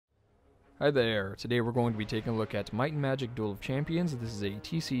Hi there, today we're going to be taking a look at Might and Magic Duel of Champions. This is a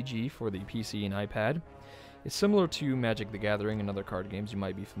TCG for the PC and iPad. It's similar to Magic the Gathering and other card games you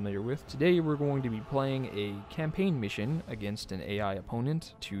might be familiar with. Today we're going to be playing a campaign mission against an AI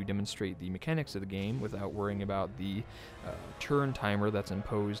opponent to demonstrate the mechanics of the game without worrying about the turn timer that's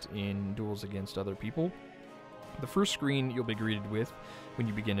imposed in duels against other people. The first screen you'll be greeted with when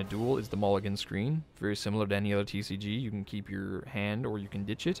you begin a duel is the mulligan screen. Very similar to any other TCG. You can keep your hand or you can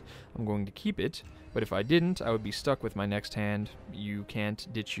ditch it. I'm going to keep it, but if I didn't, I would be stuck with my next hand. You can't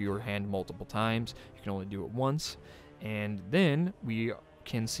ditch your hand multiple times. You can only do it once. And then we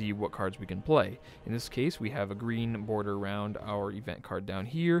can see what cards we can play. In this case, we have a green border around our event card down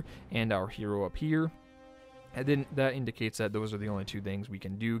here and our hero up here. And then that indicates that those are the only two things we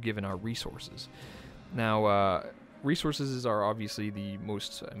can do given our resources. Now, resources are obviously the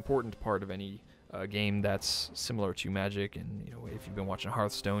most important part of any game that's similar to Magic, and if you've been watching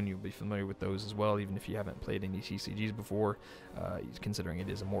Hearthstone, you'll be familiar with those as well, even if you haven't played any TCGs before, considering it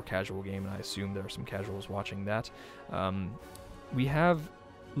is a more casual game, and I assume there are some casuals watching that. We have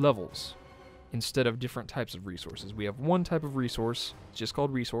levels instead of different types of resources. We have one type of resource, it's just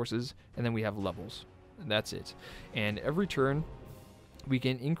called resources, and then we have levels, and that's it. And every turn, we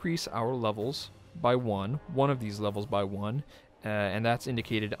can increase our levels by one of these levels by one, and that's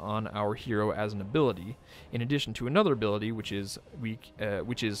indicated on our hero as an ability, in addition to another ability which is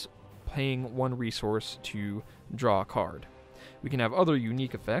paying one resource to draw a card. We can have other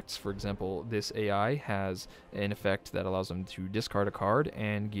unique effects. For example, this AI has an effect that allows them to discard a card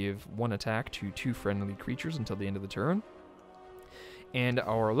and give one attack to 2 friendly creatures until the end of the turn. And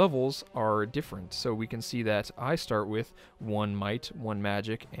our levels are different, so we can see that I start with 1 might, 1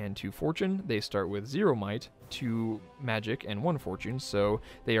 magic, and 2 fortune. They start with 0 might, 2 magic, and 1 fortune, so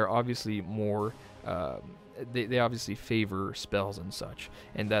they are obviously more, they obviously favor spells and such.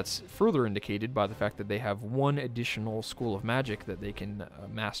 And that's further indicated by the fact that they have 1 additional school of magic that they can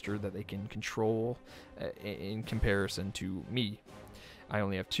master, that they can control in comparison to me. I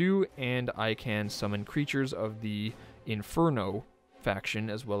only have 2, and I can summon creatures of the Inferno faction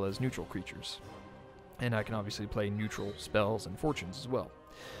as well as neutral creatures, and I can obviously play neutral spells and fortunes as well.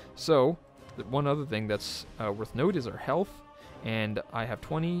 So one other thing that's worth note is our health, and I have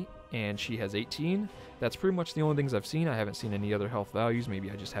 20 and she has 18. That's pretty much the only things I've seen. I haven't seen any other health values.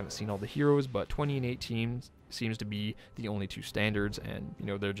 Maybe I just haven't seen all the heroes, but 20 and 18 seems to be the only 2 standards, and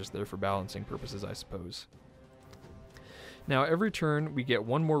they're just there for balancing purposes, I suppose. Now every turn we get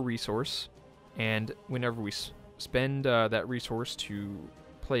 1 more resource, and whenever we spend that resource to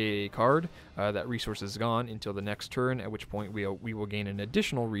play a card, that resource is gone until the next turn, at which point we will gain an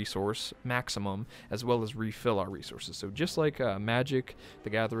additional resource maximum, as well as refill our resources. So just like Magic the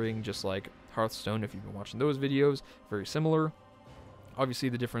Gathering, just like Hearthstone, if you've been watching those videos, very similar. Obviously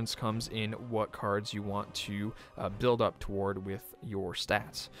the difference comes in what cards you want to build up toward with your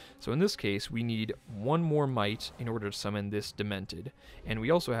stats. So in this case, we need 1 more might in order to summon this Demented. And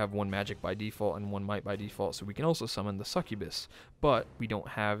we also have 1 magic by default and 1 might by default, so we can also summon the Succubus, but we don't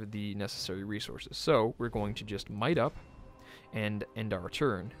have the necessary resources. So we're going to just might up and end our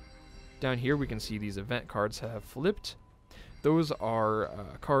turn. Down here we can see these event cards have flipped. Those are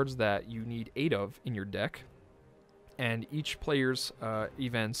cards that you need 8 of in your deck, and each player's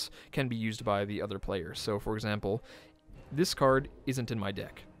events can be used by the other player. So for example, this card isn't in my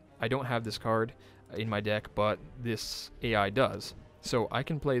deck. I don't have this card in my deck, but this AI does. So I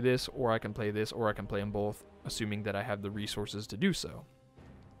can play this, or I can play this, or I can play them both, assuming that I have the resources to do so.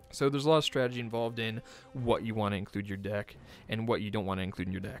 So there's a lot of strategy involved in what you want to include in your deck and what you don't want to include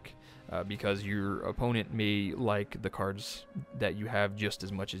in your deck, because your opponent may like the cards that you have just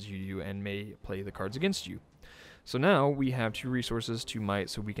as much as you do and may play the cards against you. So now we have 2 resources, 2 might,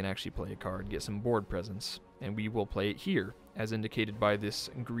 so we can actually play a card, get some board presence, and we will play it here, as indicated by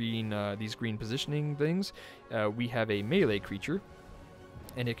this green, these green positioning things. We have a melee creature,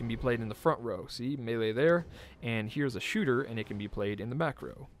 and it can be played in the front row. See, melee there, and here's a shooter, and it can be played in the back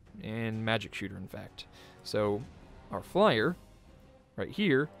row, and magic shooter, in fact. So our flyer, right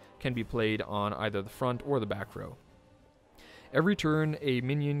here, can be played on either the front or the back row. Every turn, a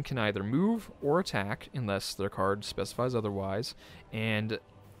minion can either move or attack, unless their card specifies otherwise, and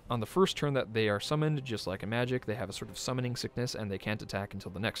on the first turn that they are summoned, just like in Magic, they have a sort of summoning sickness, and they can't attack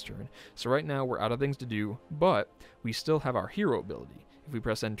until the next turn. So right now, we're out of things to do, but we still have our hero ability. If we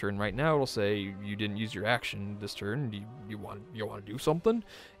press end turn right now, it'll say, you didn't use your action this turn, do you want to do something?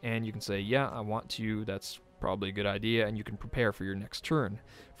 And you can say, yeah, I want to, that's probably a good idea, and you can prepare for your next turn.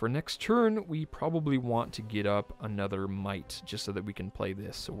 For next turn, we probably want to get up another might, just so that we can play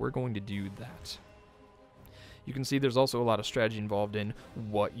this, so we're going to do that. You can see there's also a lot of strategy involved in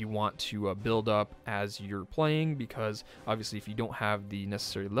what you want to build up as you're playing, because obviously if you don't have the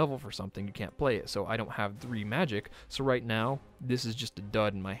necessary level for something, you can't play it. So I don't have 3 magic, so right now this is just a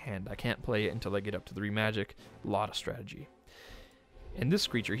dud in my hand. I can't play it until I get up to 3 magic. A lot of strategy. And this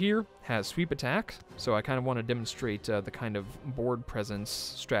creature here has sweep attack, so I kind of want to demonstrate the kind of board presence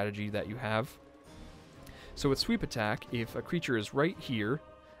strategy that you have. So with sweep attack, if a creature is right here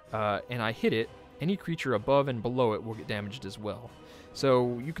and I hit it, any creature above and below it will get damaged as well.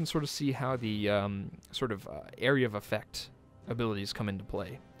 So you can sort of see how the area of effect abilities come into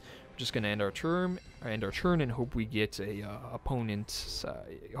play. We're just going to end our turn and hope we get a opponent.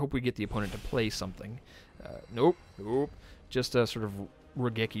 Hope we get the opponent to play something. Nope. Just a sort of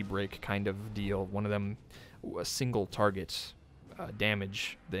Regeki break kind of deal. One of them, a single target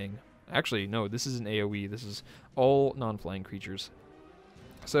damage thing. Actually, no, this isn't AoE. This is all non-flying creatures.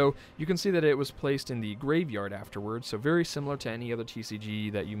 So you can see that it was placed in the graveyard afterwards, so very similar to any other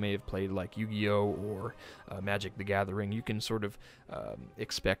TCG that you may have played, like Yu-Gi-Oh! Or Magic the Gathering. You can sort of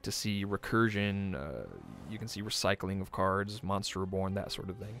expect to see recursion, you can see recycling of cards, Monster Reborn, that sort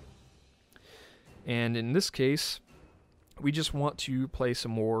of thing. And in this case, we just want to play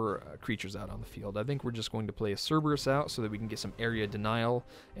some more creatures out on the field. I think we're just going to play a Cerberus out so that we can get some area denial,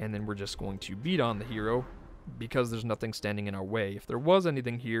 and then we're just going to beat on the hero because there's nothing standing in our way. If there was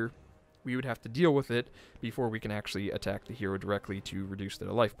anything here, we would have to deal with it before we can actually attack the hero directly to reduce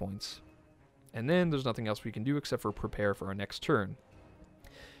their life points. And then there's nothing else we can do except for prepare for our next turn.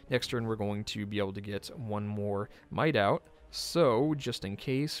 Next turn we're going to be able to get 1 more might out. So, just in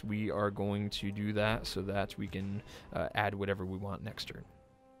case, we are going to do that so that we can add whatever we want next turn,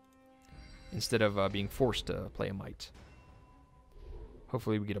 instead of being forced to play a might.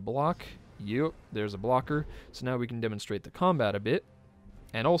 Hopefully we get a block. Yep, there's a blocker. So now we can demonstrate the combat a bit,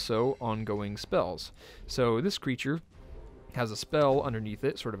 and also ongoing spells. So this creature has a spell underneath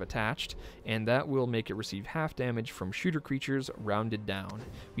it, sort of attached, and that will make it receive half damage from shooter creatures rounded down.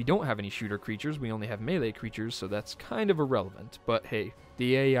 We don't have any shooter creatures, we only have melee creatures, so that's kind of irrelevant, but hey,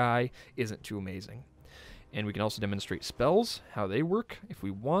 the AI isn't too amazing. And we can also demonstrate spells, how they work, if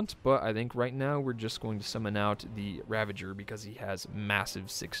we want, but I think right now we're just going to summon out the Ravager because he has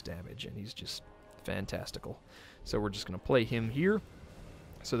massive 6 damage, and he's just fantastical. So we're just going to play him here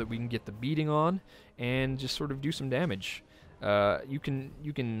so that we can get the beating on and just sort of do some damage. You can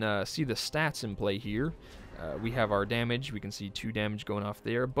see the stats in play here. We have our damage. We can see 2 damage going off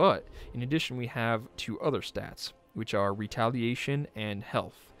there. But in addition, we have 2 other stats, which are retaliation and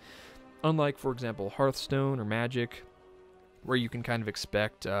health. Unlike, for example, Hearthstone or Magic, where you can kind of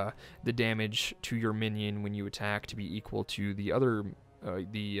expect the damage to your minion when you attack to be equal to the other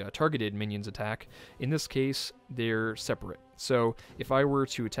targeted minion's attack. In this case, they're separate. So if I were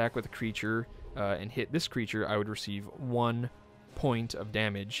to attack with a creature and hit this creature, I would receive 1 point of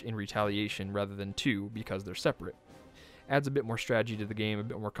damage in retaliation rather than 2 because they're separate. Adds a bit more strategy to the game, a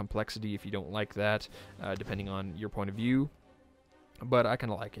bit more complexity if you don't like that, depending on your point of view. But I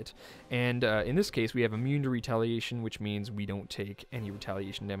kind of like it. And in this case, we have immune to retaliation, which means we don't take any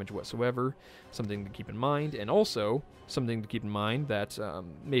retaliation damage whatsoever. Something to keep in mind. And also, something to keep in mind that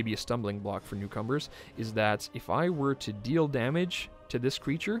may be a stumbling block for newcomers, is that if I were to deal damage to this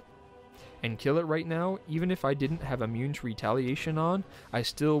creature and kill it right now, even if I didn't have immune to retaliation on, I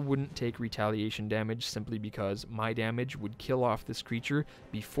still wouldn't take retaliation damage simply because my damage would kill off this creature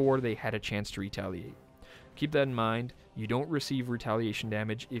before they had a chance to retaliate. Keep that in mind. You don't receive retaliation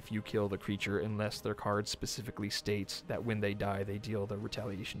damage if you kill the creature unless their card specifically states that when they die they deal the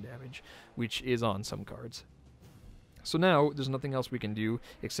retaliation damage, which is on some cards. So now there's nothing else we can do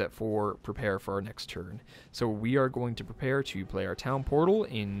except for prepare for our next turn. So we are going to prepare to play our town portal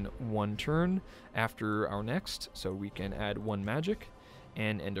in 1 turn after our next, so we can add 1 magic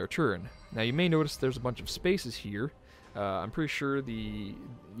and end our turn. Now you may notice there's a bunch of spaces here. I'm pretty sure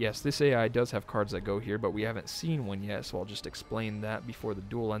this AI does have cards that go here, but we haven't seen one yet, so I'll just explain that before the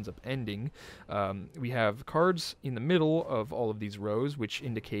duel ends up ending. We have cards in the middle of all of these rows, which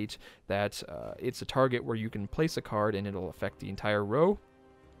indicate that it's a target where you can place a card and it'll affect the entire row,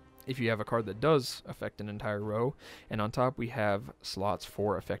 if you have a card that does affect an entire row. And on top we have slots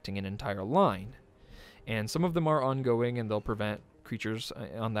for affecting an entire line. And some of them are ongoing and they'll prevent creatures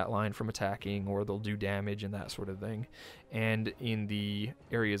on that line from attacking, or they'll do damage and that sort of thing. And in the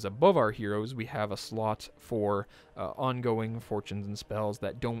areas above our heroes, we have a slot for ongoing fortunes and spells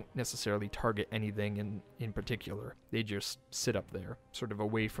that don't necessarily target anything in particular. They just sit up there, sort of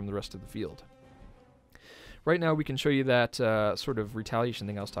away from the rest of the field. Right now we can show you that sort of retaliation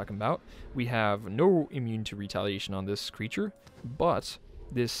thing I was talking about. We have no immune to retaliation on this creature, but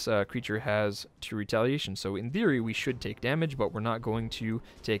this creature has 2 retaliation. So in theory, we should take damage, but we're not going to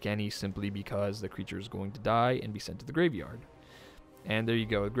take any simply because the creature is going to die and be sent to the graveyard. And there you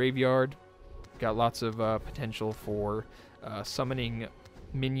go, graveyard. Got lots of potential for summoning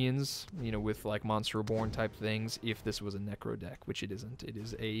minions, you know, with like Monster Reborn type things, if this was a Necro deck, which it isn't. It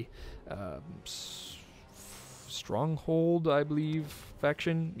is a Stronghold, I believe,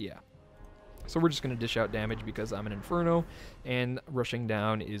 faction. Yeah. So we're just going to dish out damage because I'm an Inferno, and rushing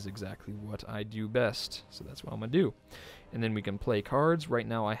down is exactly what I do best. So that's what I'm going to do. And then we can play cards. Right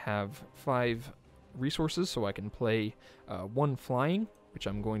now I have 5 resources, so I can play 1 flying, which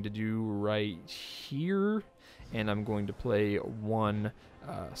I'm going to do right here. And I'm going to play 1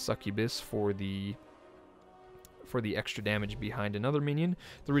 Succubus for the extra damage behind another minion.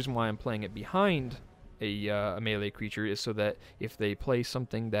 The reason why I'm playing it behind a melee creature is so that if they play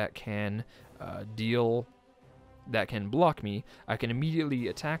something that can block me, I can immediately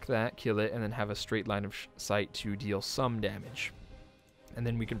attack that, kill it, and then have a straight line of sight to deal some damage. And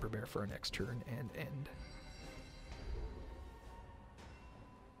then we can prepare for our next turn and end.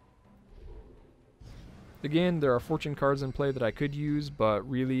 Again, there are fortune cards in play that I could use, but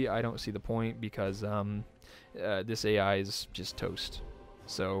really I don't see the point because this AI is just toast.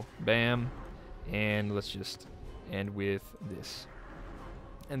 So, bam. And let's just end with this.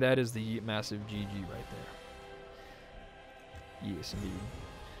 And that is the massive GG right there. Yes, indeed.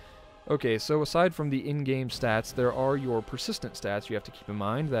 Okay, so aside from the in-game stats, there are your persistent stats you have to keep in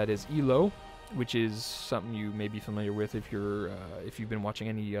mind. That is ELO, which is something you may be familiar with if you've been watching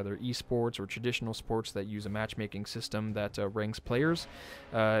any other esports or traditional sports that use a matchmaking system that ranks players.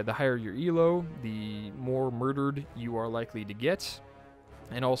 The higher your ELO, the more murdered you are likely to get.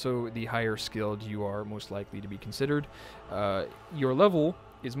 And also, the higher skilled you are most likely to be considered. Your level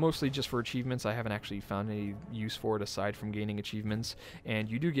is mostly just for achievements. I haven't actually found any use for it aside from gaining achievements. And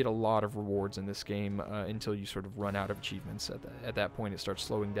you do get a lot of rewards in this game until you sort of run out of achievements. At that point, it starts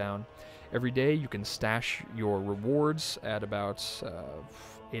slowing down. Every day, you can stash your rewards at about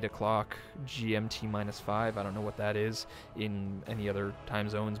 8 o'clock GMT -5. I don't know what that is in any other time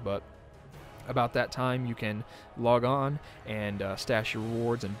zones, but about that time you can log on and stash your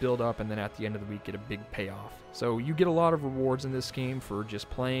rewards and build up, and then at the end of the week get a big payoff. So you get a lot of rewards in this game for just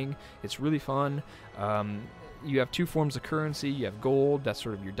playing. It's really fun. You have 2 forms of currency. You have gold, that's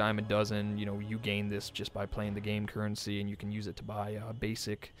sort of your dime a dozen. You know, you gain this just by playing the game currency, and you can use it to buy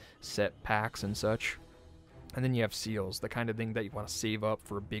basic set packs and such. And then you have seals, the kind of thing that you want to save up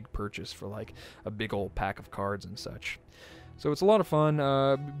for a big purchase, for like a big old pack of cards and such. So it's a lot of fun.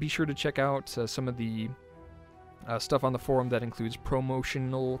 Be sure to check out some of the stuff on the forum that includes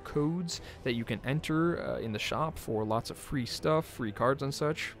promotional codes that you can enter in the shop for lots of free stuff, free cards and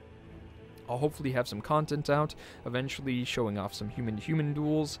such. I'll hopefully have some content out, eventually showing off some human-to-human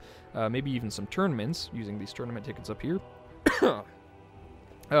duels, maybe even some tournaments, using these tournament tickets up here.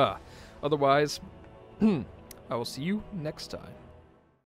 Otherwise, I will see you next time.